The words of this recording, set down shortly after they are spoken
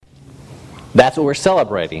That's what we're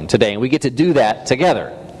celebrating today, and we get to do that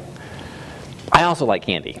together. I also like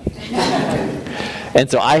candy. And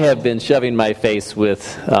so I have been shoving my face with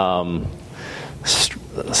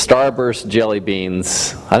Starburst jelly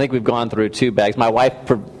beans. I think we've gone through 2 bags. My wife,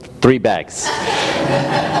 3 bags.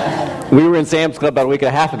 We were in Sam's Club about a week and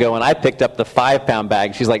a half ago, and I picked up the 5-pound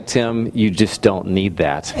bag. She's like, Tim, you just don't need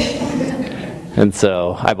that. And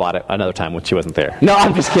so I bought it another time when she wasn't there. No,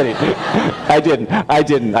 I'm just kidding. I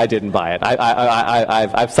didn't buy it.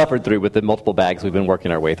 I've suffered through with the multiple bags we've been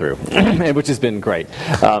working our way through, which has been great.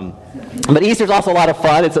 But Easter's also a lot of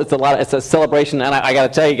fun. It's a celebration, and I got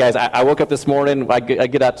to tell you guys, I woke up this morning. I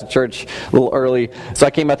get out to church a little early, so I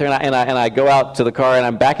came out there and I go out to the car, and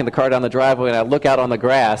I'm backing the car down the driveway, and I look out on the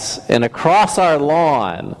grass, and across our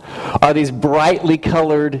lawn are these brightly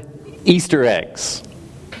colored Easter eggs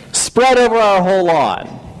spread over our whole lawn.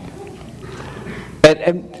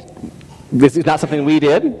 And this is not something we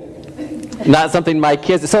did, not something my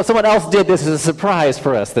kids did. So someone else did this as a surprise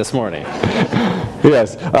for us this morning.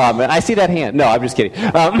 Yes, and I see that hand. No, I'm just kidding.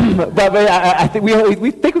 But I think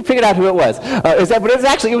we figured out who it was. But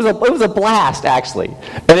it was a blast actually,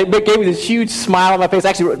 and it gave me this huge smile on my face.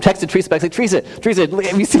 I actually texted Teresa back. I said, Teresa,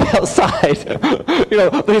 have you seen outside?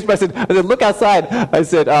 I said, look outside. I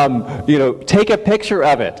said, take a picture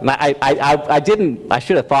of it. And I didn't. I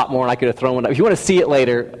should have thought more, and I could have thrown one up. If you want to see it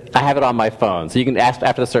later, I have it on my phone, so you can ask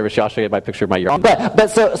after the service. I'll show you my picture of my yard. But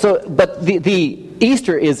the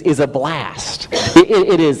Easter is a blast.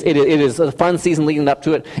 It is a fun season leading up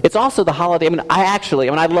to it. It's also the holiday.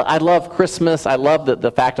 I love Christmas. I love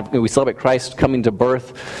the fact of we celebrate Christ coming to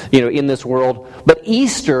birth, in this world. But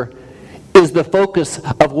Easter is the focus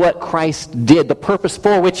of what Christ did, the purpose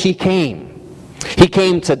for which He came. He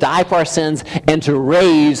came to die for our sins and to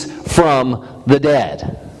raise from the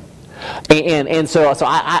dead. And so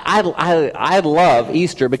I love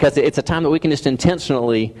Easter because it's a time that we can just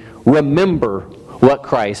intentionally remember what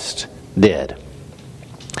Christ did.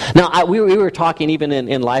 Now, we were talking even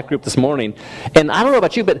in life group this morning, and I don't know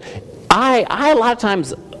about you, but I a lot of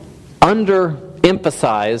times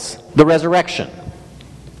underemphasize the resurrection.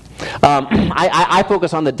 I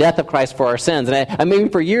focus on the death of Christ for our sins, and maybe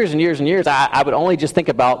for years and years and years, I would only just think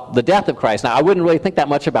about the death of Christ. Now, I wouldn't really think that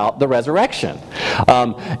much about the resurrection.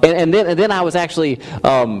 And then I was actually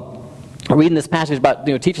reading this passage about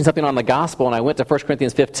teaching something on the gospel, and I went to 1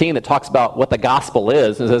 Corinthians 15 that talks about what the gospel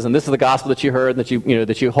is. And it says, and this is the gospel that you heard,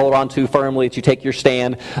 that you hold on to firmly, that you take your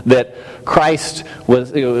stand, that Christ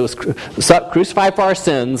was crucified for our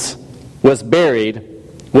sins, was buried,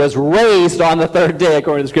 was raised on the 3rd day,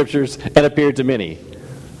 according to the Scriptures, and appeared to many.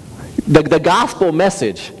 The gospel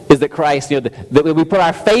message is that Christ, that we put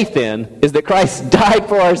our faith in, is that Christ died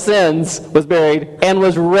for our sins, was buried, and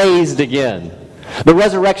was raised again. The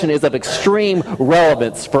resurrection is of extreme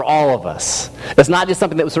relevance for all of us. It's not just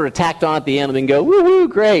something that was sort of tacked on at the end and then go, woohoo,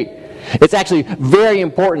 great. It's actually very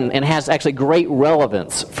important and has actually great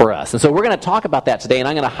relevance for us. And so we're going to talk about that today, and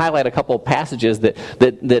I'm going to highlight a couple of passages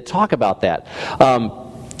that talk about that.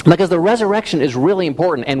 Because the resurrection is really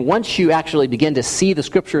important, and once you actually begin to see the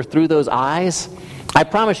Scripture through those eyes, I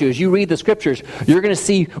promise you, as you read the Scriptures, you're going to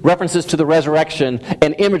see references to the resurrection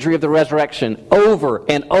and imagery of the resurrection over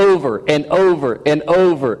and over and over and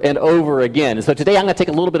over and over again. And so today I'm going to take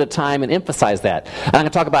a little bit of time and emphasize that. And I'm going to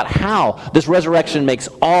talk about how this resurrection makes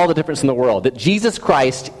all the difference in the world. That Jesus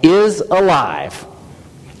Christ is alive,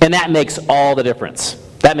 and that makes all the difference.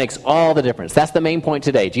 That makes all the difference. That's the main point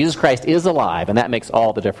today. Jesus Christ is alive, and that makes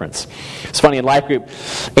all the difference. It's funny, in life group,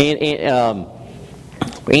 Andy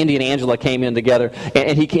and Angela came in together,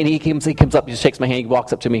 and he comes up, he just shakes my hand, he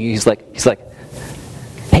walks up to me, he's like,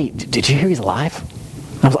 hey, did you hear he's alive?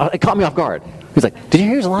 It caught me off guard. He's like, did you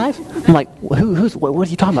hear he's alive? I'm like, what are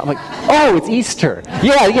you talking about? I'm like, oh, it's Easter.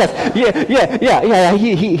 Yeah,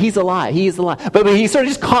 he's alive. He is alive. But he sort of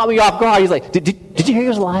just caught me off guard. He's like, did you hear he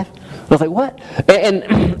was alive? I was like, what?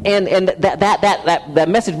 And that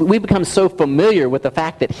message, we become so familiar with the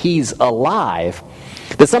fact that he's alive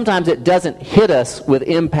that sometimes it doesn't hit us with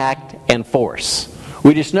impact and force.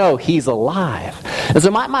 We just know he's alive. And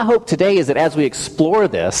so my hope today is that as we explore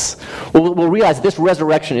this, we'll realize this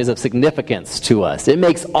resurrection is of significance to us. It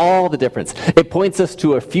makes all the difference. It points us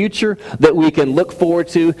to a future that we can look forward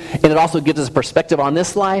to, and it also gives us a perspective on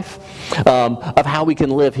this life of how we can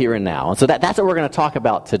live here and now. And so that's what we're going to talk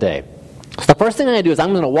about today. So the first thing I'm going to do is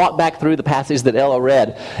I'm going to walk back through the passage that Ella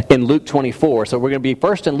read in Luke 24. So we're going to be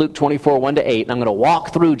first in Luke 24, 1 to 8, and I'm going to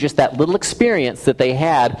walk through just that little experience that they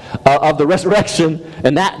had of the resurrection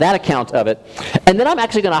and that account of it. And then I'm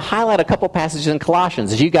actually going to highlight a couple passages in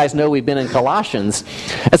Colossians. As you guys know, we've been in Colossians.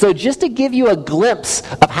 And so just to give you a glimpse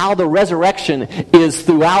of how the resurrection is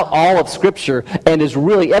throughout all of Scripture and is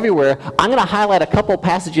really everywhere, I'm going to highlight a couple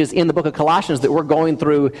passages in the book of Colossians that we're going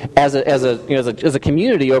through as a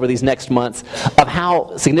community over these next months of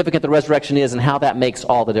how significant the resurrection is and how that makes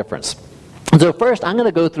all the difference. So first, I'm going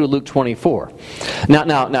to go through Luke 24.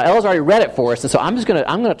 Now, Ella's already read it for us, and so I'm going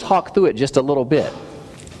to talk through it just a little bit.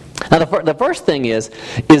 Now, the first thing is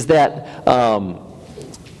that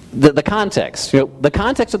the context. The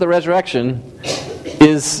context of the resurrection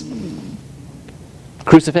is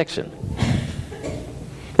crucifixion.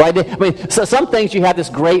 Right? I mean, so some things you have this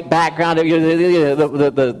great background.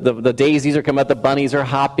 The daisies are coming up, the bunnies are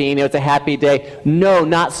hopping. It's a happy day. No,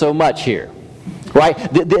 not so much here. Right?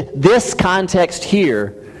 This context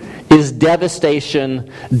here is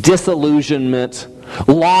devastation, disillusionment,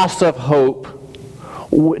 loss of hope,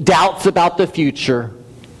 doubts about the future,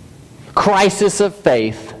 crisis of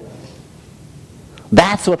faith.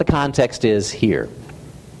 That's what the context is here.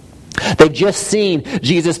 They've just seen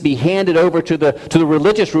Jesus be handed over to the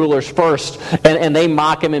religious rulers first, and they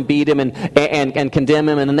mock him and beat him and condemn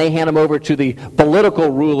him, and then they hand him over to the political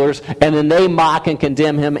rulers, and then they mock and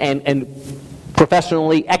condemn him and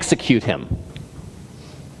professionally execute him.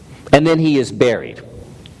 And then he is buried.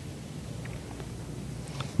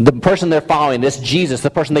 The person they're following, this Jesus, the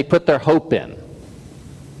person they put their hope in,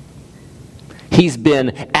 he's been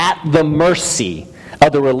at the mercy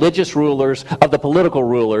of the religious rulers, of the political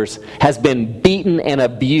rulers, has been beaten and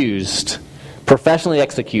abused, professionally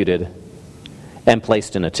executed, and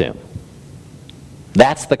placed in a tomb.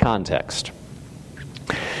 That's the context.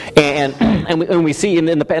 And we see in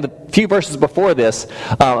the few verses before this,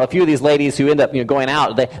 a few of these ladies who end up going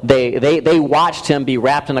out, they watched him be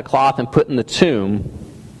wrapped in a cloth and put in the tomb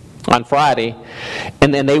on Friday,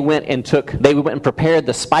 and then they went and prepared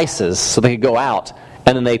the spices so they could go out,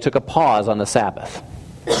 and then they took a pause on the Sabbath.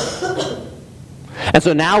 And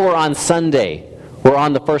so now we're on Sunday. We're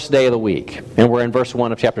on the first day of the week, and we're in verse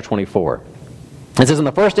 1 of chapter 24. It says, on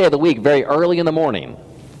the first day of the week, very early in the morning,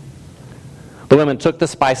 the women took the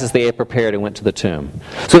spices they had prepared and went to the tomb.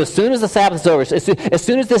 So as soon as the Sabbath is over, as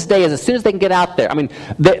soon as this day is, as soon as they can get out there, I mean,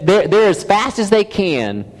 they're as fast as they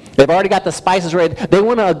can. They've already got the spices ready. They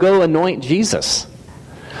want to go anoint Jesus.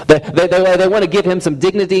 They want to give him some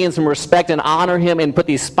dignity and some respect and honor him and put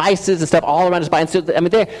these spices and stuff all around his body. And so, I mean,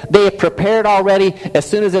 they have prepared already. As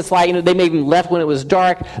soon as it's like, they may have even left when it was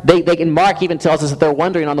dark. Mark even tells us that they're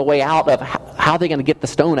wondering on the way out of how they're going to get the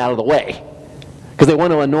stone out of the way, because they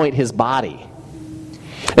want to anoint his body.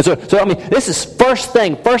 And so I mean, this is first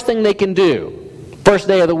thing they can do. First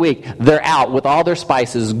day of the week, they're out with all their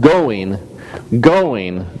spices, going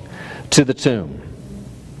to the tomb.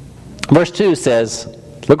 Verse 2 says,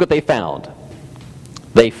 look what they found.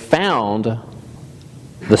 They found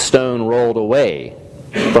the stone rolled away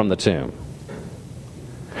from the tomb.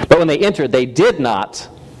 But when they entered, they did not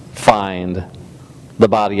find the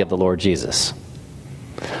body of the Lord Jesus.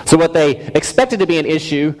 So what they expected to be an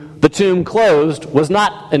issue, the tomb closed, was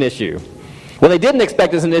not an issue. What they didn't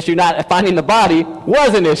expect as an issue, not finding the body,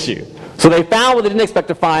 was an issue. So they found what they didn't expect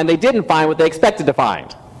to find. They didn't find what they expected to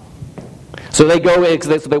find. So they go in,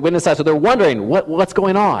 so they went inside. So they're wondering, what's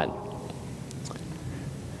going on?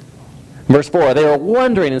 Verse 4, they were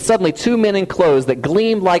wondering, and suddenly 2 men in clothes that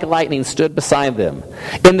gleamed like lightning stood beside them.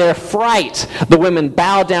 In their fright, the women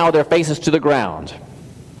bowed down with their faces to the ground.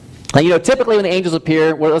 Now, typically when the angels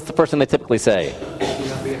appear, what's the first thing they typically say?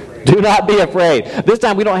 Do not be afraid. This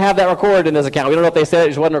time we don't have that recorded in this account. We don't know if they said it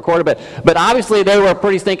just wasn't recorded, but obviously they were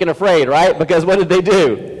pretty stinking afraid, right? Because what did they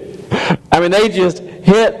do? I mean, they just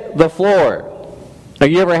hit the floor. Have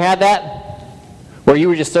you ever had that? Where you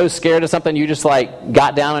were just so scared of something you just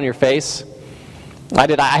got down on your face? I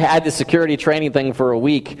did. I had this security training thing for a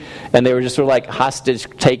week, and they were just sort of hostage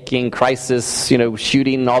taking, crisis,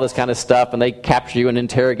 shooting, and all this kind of stuff, and they capture you and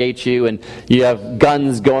interrogate you, and you have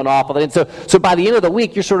guns going off. And so by the end of the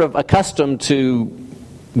week, you're sort of accustomed to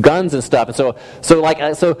guns and stuff. And so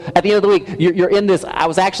at the end of the week, you're in this. I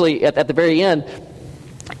was actually at the very end.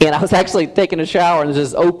 And I was actually taking a shower, and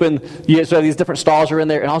there's this open, so these different stalls are in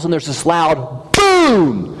there, and all of a sudden there's this loud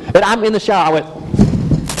boom! And I'm in the shower.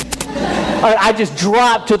 I just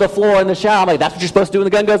dropped to the floor in the shower. I'm like, that's what you're supposed to do when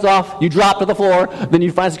the gun goes off. You drop to the floor, then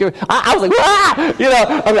you find security. I was like,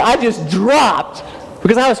 ah! I just dropped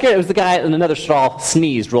because I was scared. It was the guy in another stall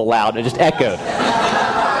sneezed real loud, and it just echoed.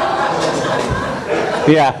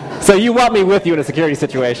 Yeah. So you want me with you in a security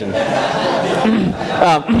situation. But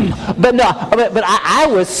I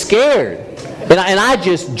was scared. And I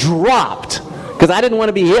just dropped because I didn't want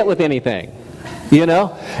to be hit with anything. You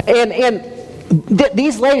know?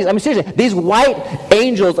 These ladies, I mean, seriously, these white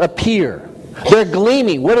angels appear. They're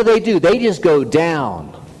gleaming. What do? They just go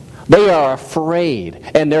down. They are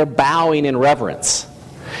afraid, and they're bowing in reverence.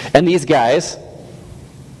 And these guys,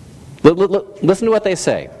 listen to what they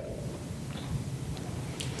say.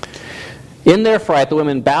 In their fright, the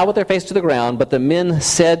women bowed with their face to the ground, but the men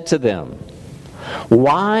said to them,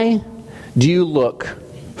 "Why do you look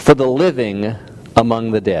for the living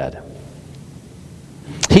among the dead?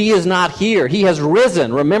 He is not here. He has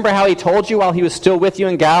risen. Remember how he told you while he was still with you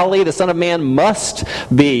in Galilee, the Son of Man must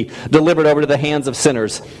be delivered over to the hands of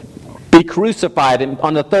sinners, be crucified, and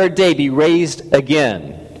on the third day be raised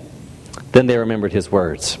again." Then they remembered his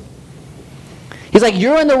words. He's like,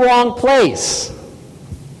 you're in the wrong place.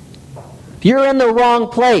 You're in the wrong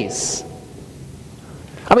place.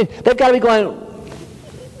 I mean, they've got to be going,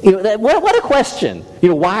 what a question.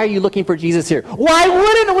 Why are you looking for Jesus here? Why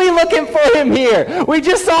wouldn't we looking for him here? We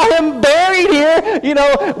just saw him buried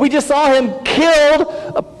here. We just saw him killed,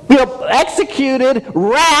 executed,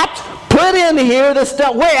 wrapped, put in here.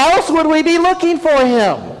 Where else would we be looking for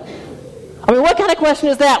him? I mean, what kind of question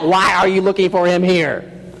is that? Why are you looking for him here?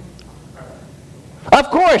 Of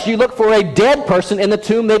course, you look for a dead person in the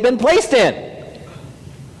tomb they've been placed in.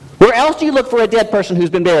 Where else do you look for a dead person who's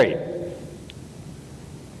been buried?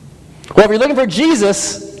 Well, if you're looking for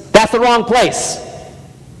Jesus, that's the wrong place.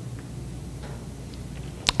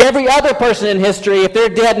 Every other person in history, if they're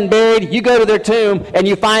dead and buried, you go to their tomb and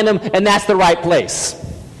you find them, and that's the right place.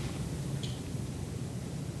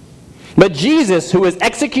 But Jesus, who was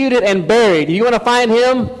executed and buried, you want to find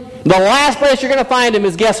him? The last place you're going to find him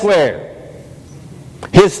is, guess where?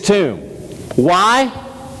 His tomb. Why?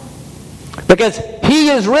 Because he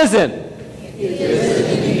is risen. He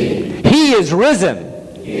is risen.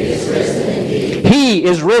 He is risen. He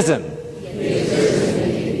is risen.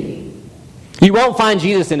 You won't find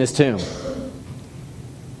Jesus in his tomb.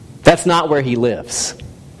 That's not where he lives.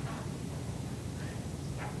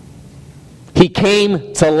 He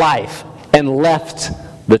came to life and left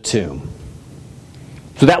the tomb.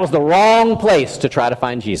 So that was the wrong place to try to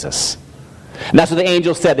find Jesus. And that's what the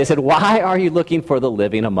angels said. They said, "Why are you looking for the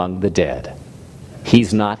living among the dead?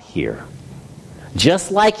 He's not here."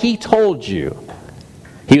 Just like he told you,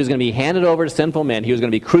 he was going to be handed over to sinful men. He was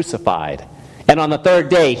going to be crucified. And on the third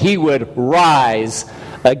day, he would rise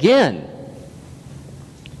again.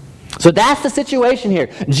 So that's the situation here.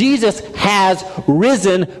 Jesus has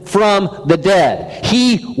risen from the dead.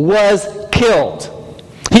 He was killed.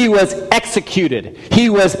 He was executed. He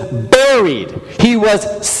was buried. He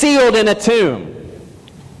was sealed in a tomb.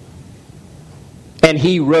 And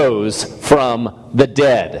he rose from the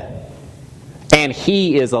dead. And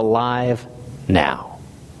he is alive now.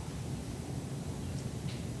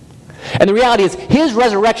 And the reality is, his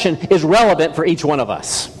resurrection is relevant for each one of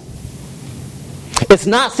us. It's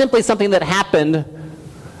not simply something that happened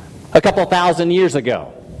a couple thousand years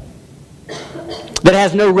ago that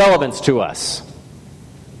has no relevance to us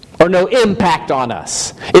or no impact on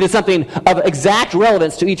us. It is something of exact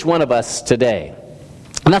relevance to each one of us today.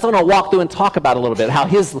 And that's what I want to walk through and talk about a little bit, how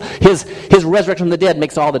his resurrection from the dead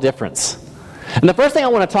makes all the difference. And the first thing I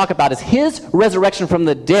want to talk about is his resurrection from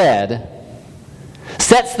the dead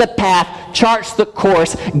sets the path, charts the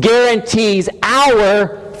course, guarantees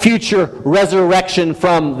our future resurrection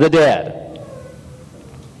from the dead.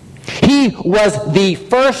 He was the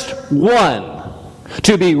first one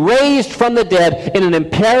to be raised from the dead in an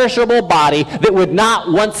imperishable body that would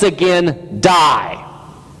not once again die.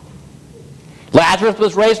 Lazarus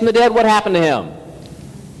was raised from the dead. What happened to him?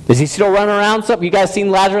 Is he still running around? You guys seen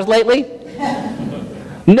Lazarus lately?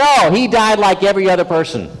 No, he died like every other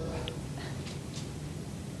person.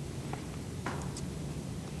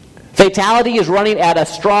 Fatality is running at a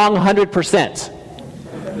strong 100%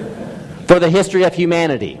 for the history of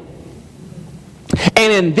humanity.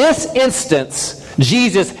 And in this instance,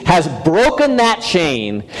 Jesus has broken that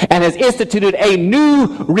chain and has instituted a new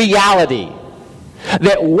reality.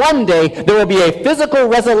 That one day there will be a physical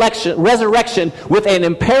resurrection with an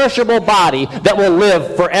imperishable body that will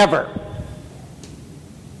live forever.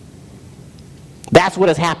 That's what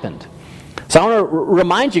has happened. So I want to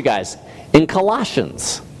remind you guys, in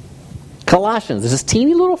Colossians, there's this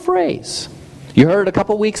teeny little phrase. You heard it a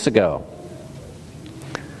couple weeks ago.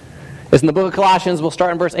 It's in the book of Colossians. We'll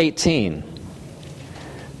start in verse 18.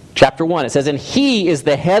 Chapter 1. It says, "And he is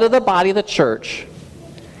the head of the body of the church.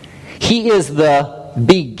 He is the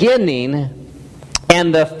beginning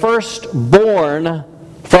and the firstborn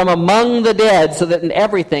from among the dead, so that in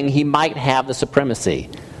everything he might have the supremacy.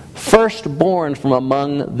 Firstborn from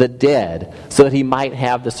among the dead, so that he might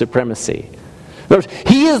have the supremacy. In other words,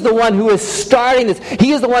 he is the one who is starting this.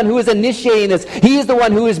 He is the one who is initiating this. He is the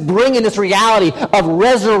one who is bringing this reality of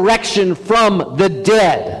resurrection from the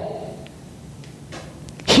dead.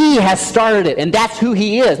 He has started it, and that's who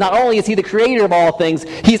he is. Not only is he the creator of all things,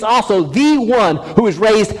 he's also the one who is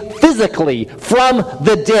raised physically from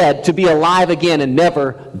the dead to be alive again and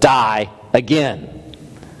never die again.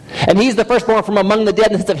 And he's the firstborn from among the dead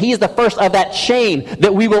in the sense that he is the first of that chain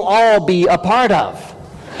that we will all be a part of.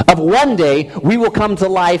 Of one day, we will come to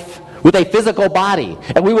life with a physical body,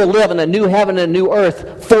 and we will live in a new heaven and a new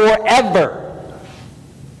earth forever.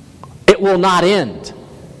 It will not end.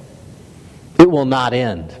 It will not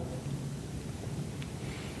end.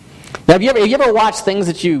 Now, have you ever watched things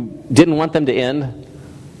that you didn't want them to end?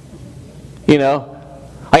 You know?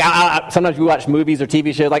 Like sometimes we watch movies or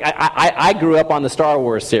TV shows. Like I grew up on the Star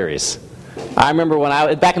Wars series. I remember when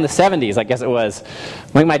back in the 70s, I guess it was.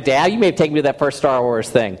 Like my dad, you may have taken me to that first Star Wars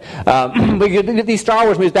thing. But you did these Star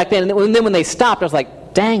Wars movies back then, and then when they stopped, I was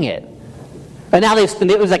like, dang it. And now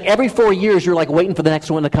it was like every 4 years you're like waiting for the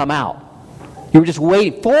next one to come out. You were just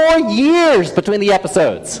waiting 4 years between the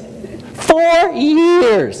episodes. 4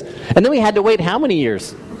 years. And then we had to wait how many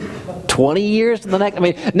years? 20 years to the next. I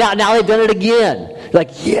mean, now they've done it again. You're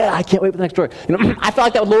like, yeah, I can't wait for the next story. You know, I felt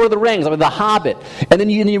like that with Lord of the Rings, I mean, The Hobbit. And then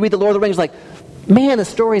you read the Lord of the Rings, like, man, the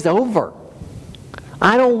story's over.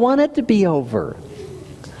 I don't want it to be over.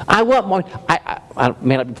 I want more. I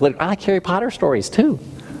may not be political. I like Harry Potter stories too.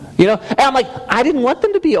 You know, and I'm like, I didn't want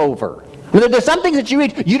them to be over. I mean, there's some things that you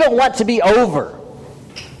read you don't want to be over.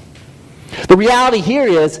 The reality here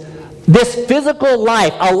is this physical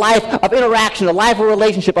life, a life of interaction, a life of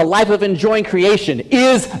relationship, a life of enjoying creation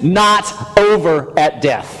is not over at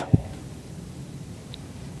death.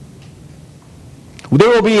 There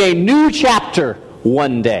will be a new chapter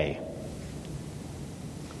one day,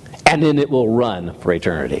 and then it will run for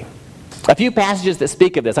eternity. A few passages that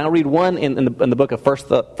speak of this. I'll read one in the book of First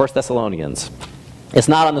Thessalonians. It's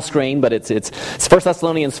not on the screen, but it's 1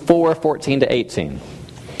 Thessalonians 4:14 to 18.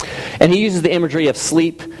 And he uses the imagery of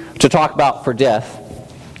sleep to talk about for death.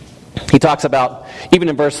 He talks about, even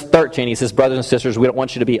in verse 13, he says, brothers and sisters, we don't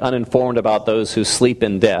want you to be uninformed about those who sleep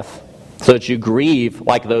in death, so that you grieve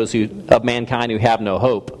like those of mankind who have no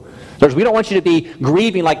hope. In other words, we don't want you to be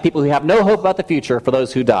grieving like people who have no hope about the future for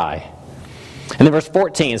those who die. And then verse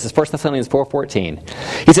 14, this is 1 Thessalonians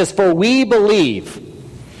 4:14. He says, for we believe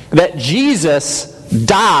that Jesus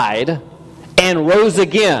died and rose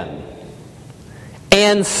again.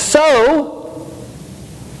 And so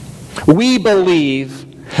we believe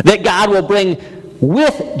that God will bring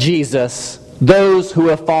with Jesus those who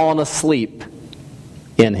have fallen asleep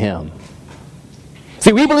in him.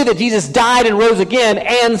 See, we believe that Jesus died and rose again,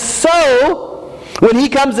 and so when he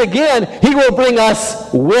comes again, he will bring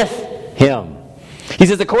us with him. He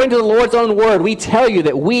says, according to the Lord's own word, we tell you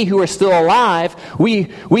that we who are still alive, we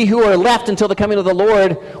who are left until the coming of the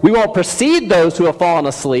Lord, we won't precede those who have fallen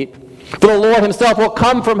asleep. For the Lord himself will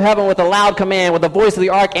come from heaven with a loud command, with the voice of the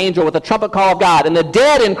archangel, with the trumpet call of God. And the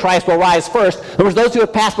dead in Christ will rise first. In other words, those who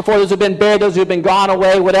have passed before, those who have been buried, those who have been gone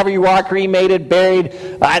away, whatever you are, cremated, buried,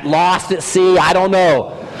 lost at sea, I don't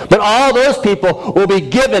know. But all those people will be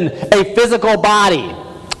given a physical body,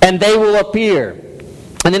 and they will appear.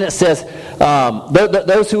 And then it says,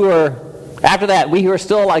 those who are, after that, we who are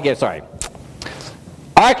still alive,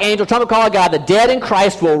 archangel, trumpet call of God, the dead in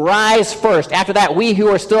Christ will rise first. After that, we who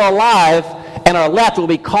are still alive and are left will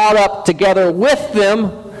be caught up together with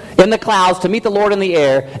them in the clouds to meet the Lord in the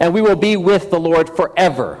air, and we will be with the Lord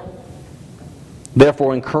forever.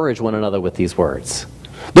 Therefore, encourage one another with these words.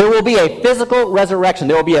 There will be a physical resurrection.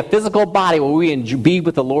 There will be a physical body where we be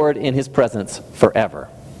with the Lord in his presence forever.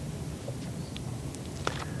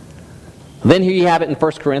 Then here you have it in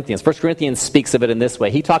 1 Corinthians. 1 Corinthians speaks of it in this way.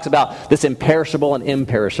 He talks about this imperishable and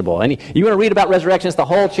imperishable. And you want to read about resurrection, it's the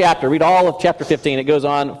whole chapter. Read all of chapter 15. It goes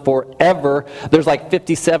on forever. There's like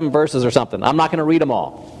 57 verses or something. I'm not going to read them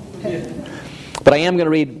all. But I am going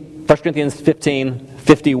to read 1 Corinthians 15,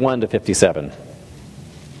 51 to 57.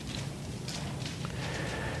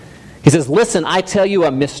 He says, listen, I tell you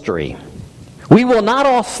a mystery. We will not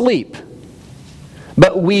all sleep,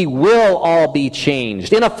 but we will all be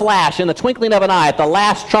changed. In a flash, in the twinkling of an eye, at the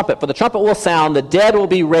last trumpet. For the trumpet will sound, the dead will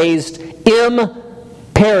be raised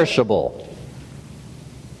imperishable.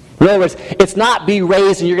 In other words, it's not be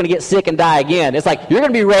raised and you're going to get sick and die again. It's like you're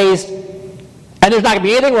going to be raised and there's not going to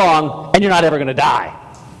be anything wrong and you're not ever going to die.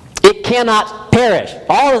 It cannot perish.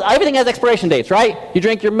 Everything has expiration dates, right? You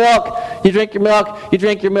drink your milk, you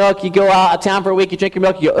go out of town for a week, you drink your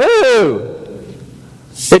milk, you go, ooh!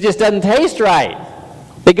 It just doesn't taste right.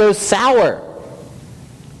 It goes sour.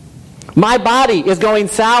 My body is going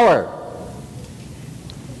sour.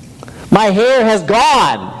 My hair has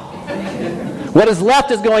gone. What is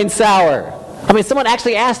left is going sour. I mean, someone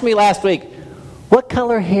actually asked me last week, what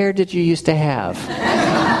color hair did you used to have?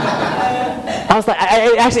 I was like,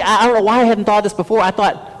 I don't know why I hadn't thought of this before. I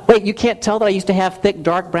thought, wait, you can't tell that I used to have thick,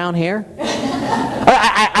 dark brown hair?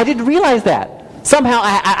 I didn't realize that. Somehow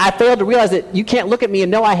I failed to realize that you can't look at me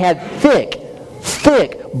and know I had thick,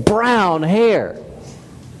 brown hair.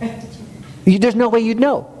 There's no way you'd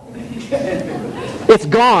know. It's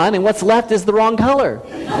gone, and what's left is the wrong color.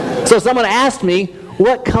 So someone asked me,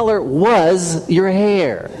 what color was your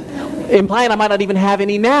hair? Implying I might not even have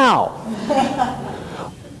any now.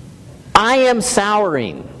 I am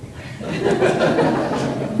souring.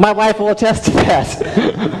 My wife will attest to that.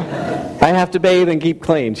 I have to bathe and keep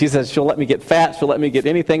clean. She says she'll let me get fat, she'll let me get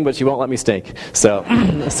anything, but she won't let me stink. So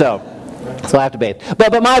I have to bathe.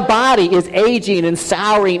 But my body is aging and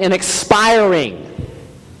souring and expiring.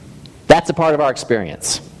 That's a part of our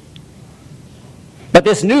experience. But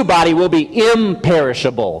this new body will be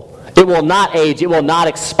imperishable. It will not age. It will not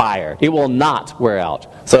expire. It will not wear out.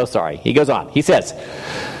 So sorry. He goes on. He says,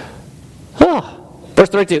 verse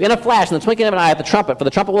 32, in a flash, in the twinkling of an eye, at the trumpet, for the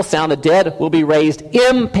trumpet will sound, the dead will be raised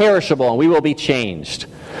imperishable, and we will be changed.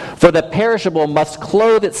 For the perishable must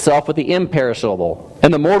clothe itself with the imperishable,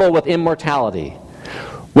 and the mortal with immortality.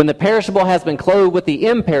 When the perishable has been clothed with the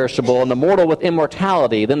imperishable, and the mortal with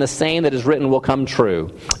immortality, then the saying that is written will come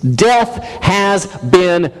true. Death has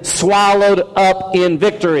been swallowed up in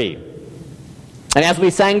victory. And as we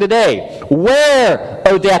sang today, where,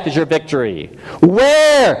 O death, is your victory?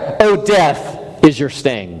 Where, O death, is your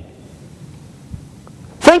sting?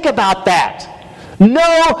 Think about that.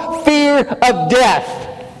 No fear of death.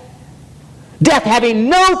 Death having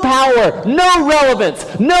no power, no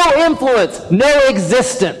relevance, no influence, no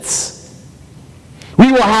existence.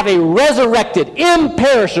 We will have a resurrected,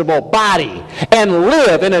 imperishable body and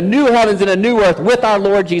live in a new heavens and a new earth with our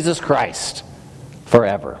Lord Jesus Christ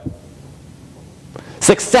forever.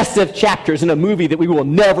 Successive chapters in a movie that we will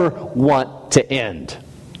never want to end.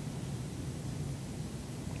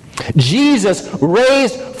 Jesus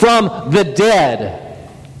raised from the dead.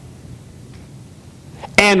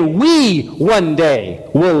 And we one day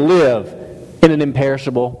will live in an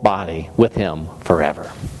imperishable body with him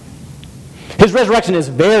forever. His resurrection is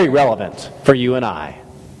very relevant for you and I.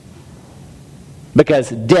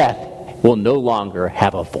 Because death will no longer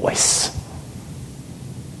have a voice.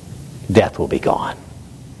 Death will be gone.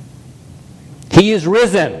 He is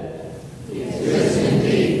risen. He is risen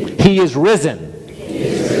indeed. He is risen. He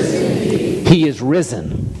is risen indeed. He is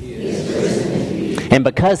risen. And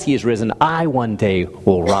because he is risen, I one day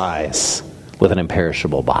will rise with an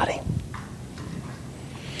imperishable body.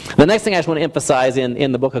 The next thing I just want to emphasize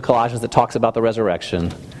in the book of Colossians that talks about the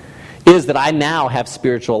resurrection is that I now have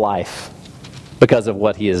spiritual life because of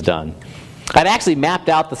what he has done. I'd actually mapped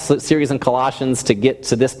out the series in Colossians to get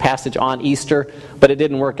to this passage on Easter, but it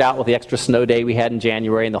didn't work out with the extra snow day we had in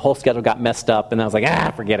January, and the whole schedule got messed up, and I was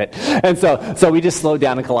like, forget it. And so we just slowed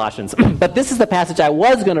down in Colossians. But this is the passage I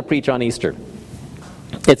was going to preach on Easter.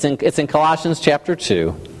 It's in Colossians chapter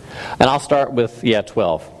 2, and I'll start with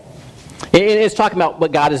 12. It's talking about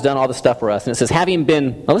what God has done, all the stuff for us. And it says, now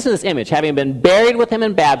listen to this image, having been buried with him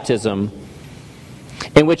in baptism,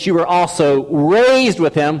 in which you were also raised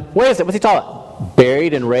with him. What is it? What's he talking about?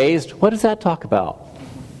 Buried and raised? What does that talk about?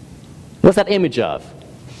 What's that image of?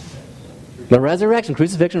 The resurrection,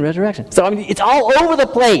 crucifixion, resurrection. So, it's all over the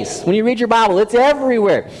place. When you read your Bible, it's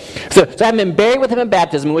everywhere. So having been buried with him in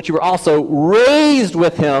baptism, in which you were also raised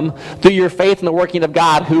with him through your faith in the working of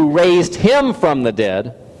God, who raised him from the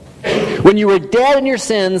dead. When you were dead in your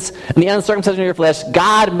sins and the uncircumcision of your flesh,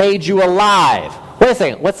 God made you alive. Wait a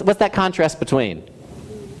second. What's that contrast between?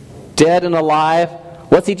 Dead and alive.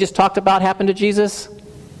 What's he just talked about happened to Jesus?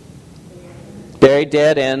 Buried,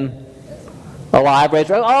 dead, and alive, raised.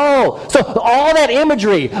 Oh, so all that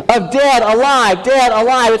imagery of dead, alive,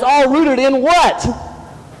 it's all rooted in what?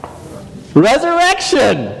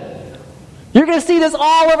 Resurrection. You're going to see this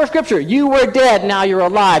all over Scripture. You were dead, now you're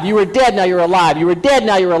alive. You were dead, now you're alive. You were dead,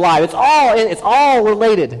 now you're alive. It's all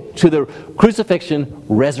related to the crucifixion,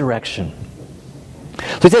 resurrection.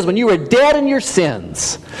 So he says, when you were dead in your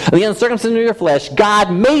sins and the uncircumcision of your flesh,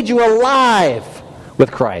 God made you alive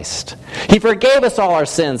with Christ. He forgave us all our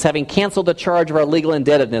sins, having canceled the charge of our legal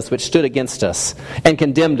indebtedness which stood against us and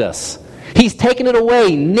condemned us. He's taken it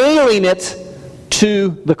away, nailing it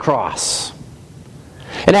to the cross.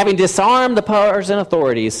 And having disarmed the powers and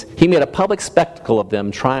authorities, he made a public spectacle of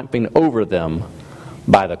them, triumphing over them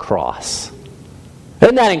by the cross.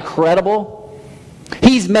 Isn't that incredible?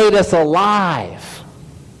 He's made us alive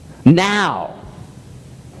now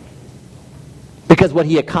because what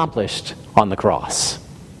he accomplished on the cross.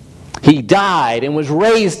 He died and was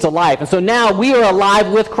raised to life. And so now we are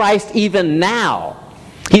alive with Christ even now.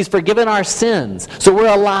 He's forgiven our sins. So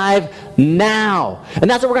we're alive now. And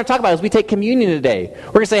that's what we're going to talk about as we take communion today.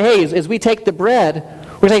 We're going to say, hey, as we take the bread,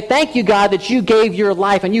 we're going to say, thank you, God, that you gave your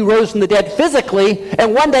life and you rose from the dead physically.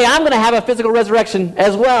 And one day I'm going to have a physical resurrection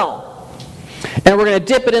as well. And we're going to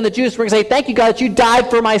dip it in the juice. We're going to say, thank you, God, that you died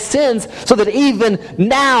for my sins so that even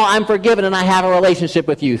now I'm forgiven and I have a relationship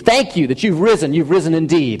with you. Thank you that you've risen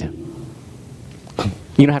indeed.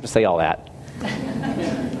 You don't have to say all that.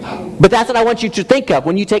 But that's what I want you to think of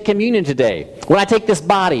when you take communion today. When I take this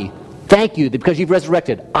body, thank you because you've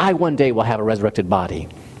resurrected. I one day will have a resurrected body.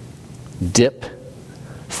 Dip.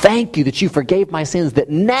 Thank you that you forgave my sins, that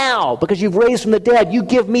now, because you've raised from the dead, you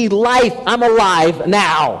give me life. I'm alive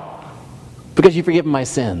now because you've forgiven my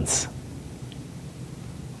sins.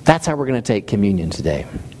 That's how we're going to take communion today.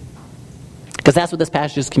 Because that's what this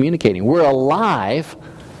passage is communicating. We're alive.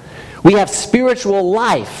 We have spiritual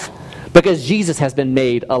life because Jesus has been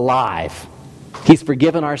made alive. He's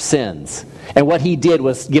forgiven our sins. And what he did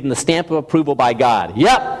was given the stamp of approval by God.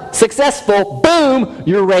 Yep, successful. Boom,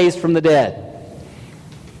 you're raised from the dead.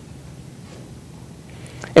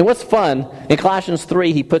 And what's fun, in Colossians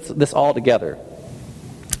 3, he puts this all together.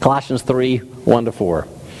 Colossians 3, 1-4.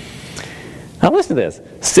 Now listen to this.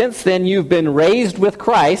 Since then you've been raised with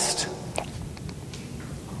Christ.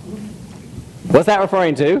 What's that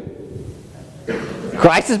referring to?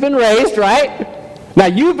 Christ has been raised, right? Now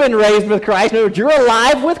you've been raised with Christ. In other words, you're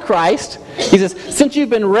alive with Christ. He says, since you've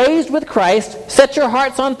been raised with Christ, set your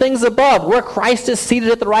hearts on things above, where Christ is seated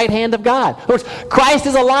at the right hand of God. In other words, Christ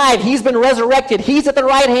is alive. He's been resurrected. He's at the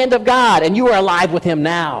right hand of God, and you are alive with him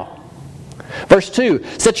now. Verse 2,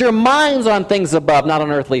 set your minds on things above, not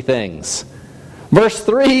on earthly things. Verse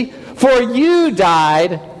 3, for you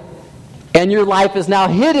died, and your life is now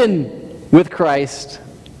hidden with Christ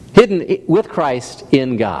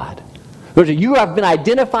in God. You have been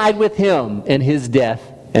identified with him in his death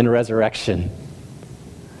and resurrection.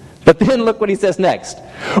 But then look what he says next.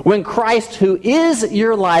 When Christ, who is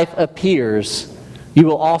your life, appears, you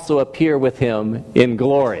will also appear with him in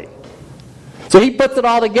glory. So he puts it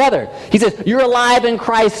all together. He says, you're alive in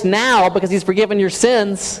Christ now because he's forgiven your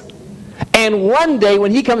sins. And one day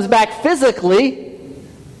when he comes back physically,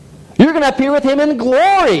 you're going to appear with him in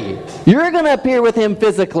glory. You're going to appear with him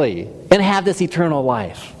physically and have this eternal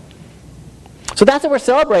life. So that's what we're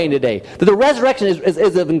celebrating today. That the resurrection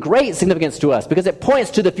is of great significance to us because it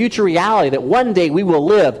points to the future reality that one day we will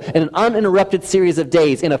live in an uninterrupted series of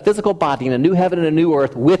days in a physical body in a new heaven and a new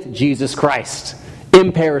earth with Jesus Christ.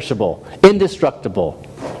 Imperishable, indestructible,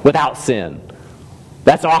 without sin.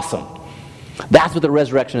 That's awesome. That's what the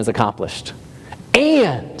resurrection has accomplished.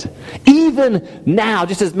 And even now,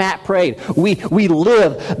 just as Matt prayed, we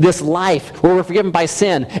live this life where we're forgiven by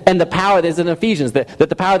sin. And the power that is in Ephesians, that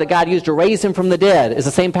the power that God used to raise him from the dead is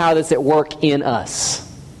the same power that's at work in us.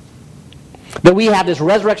 That we have this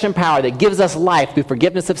resurrection power that gives us life through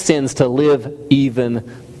forgiveness of sins to live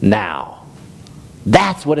even now.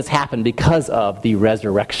 That's what has happened because of the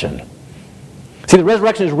resurrection. See, the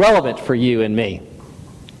resurrection is relevant for you and me.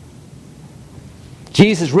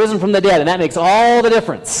 Jesus is risen from the dead, and that makes all the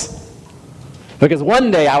difference. Because one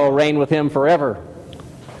day I will reign with him forever.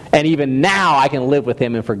 And even now I can live with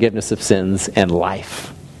him in forgiveness of sins and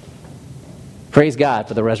life. Praise God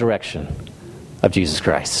for the resurrection of Jesus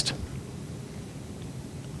Christ.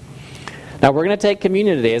 Now we're going to take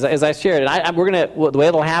communion today, as I shared. And the way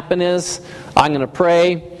it'll happen is I'm going to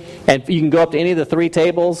pray. And you can go up to any of the three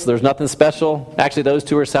tables. There's nothing special. Actually, those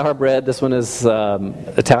two are sour bread. This one is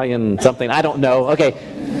Italian something. I don't know. Okay.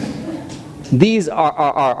 These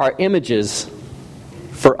are images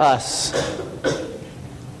for us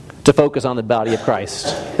to focus on the body of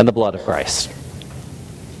Christ and the blood of Christ.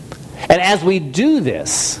 And as we do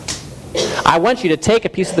this, I want you to take a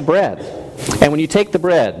piece of the bread. And when you take the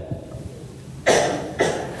bread,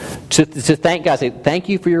 to thank God, say, thank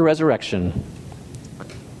you for your resurrection.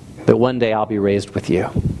 That one day I'll be raised with you.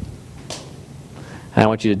 And I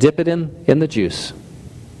want you to dip it in the juice.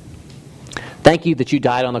 Thank you that you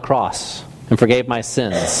died on the cross and forgave my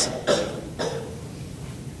sins.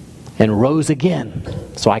 And rose again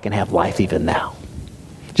so I can have life even now.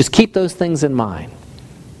 Just keep those things in mind.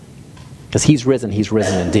 Because he's risen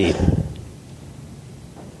indeed.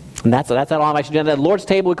 And that's how I should do that. The Lord's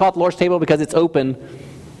table, we call it the Lord's table because it's open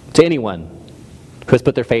to anyone who has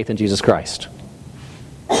put their faith in Jesus Christ.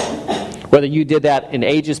 Whether you did that in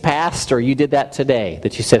ages past or you did that today,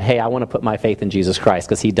 that you said, hey, I want to put my faith in Jesus Christ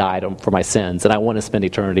because he died for my sins and I want to spend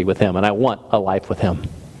eternity with him and I want a life with him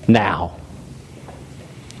now.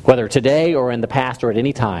 Whether today or in the past or at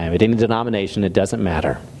any time, at any denomination, it doesn't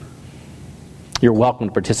matter. You're welcome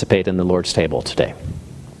to participate in the Lord's table today.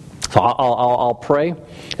 So I'll pray,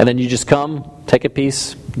 and then you just come, take a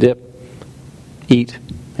piece, dip, eat,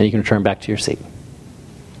 and you can return back to your seat.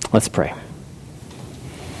 Let's pray.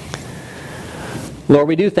 Lord,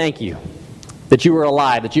 we do thank you that you were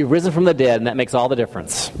alive, that you've risen from the dead, and that makes all the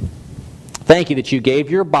difference. Thank you that you gave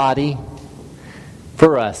your body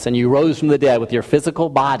for us, and you rose from the dead with your physical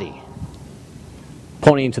body,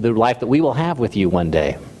 pointing to the life that we will have with you one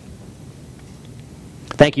day.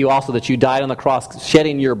 Thank you also that you died on the cross,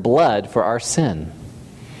 shedding your blood for our sin,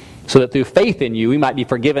 so that through faith in you, we might be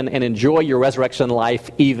forgiven and enjoy your resurrection life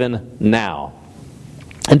even now,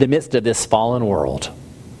 in the midst of this fallen world.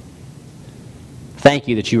 Thank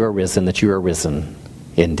you that you are risen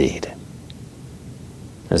indeed.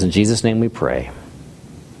 As in Jesus' name we pray.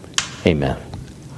 Amen.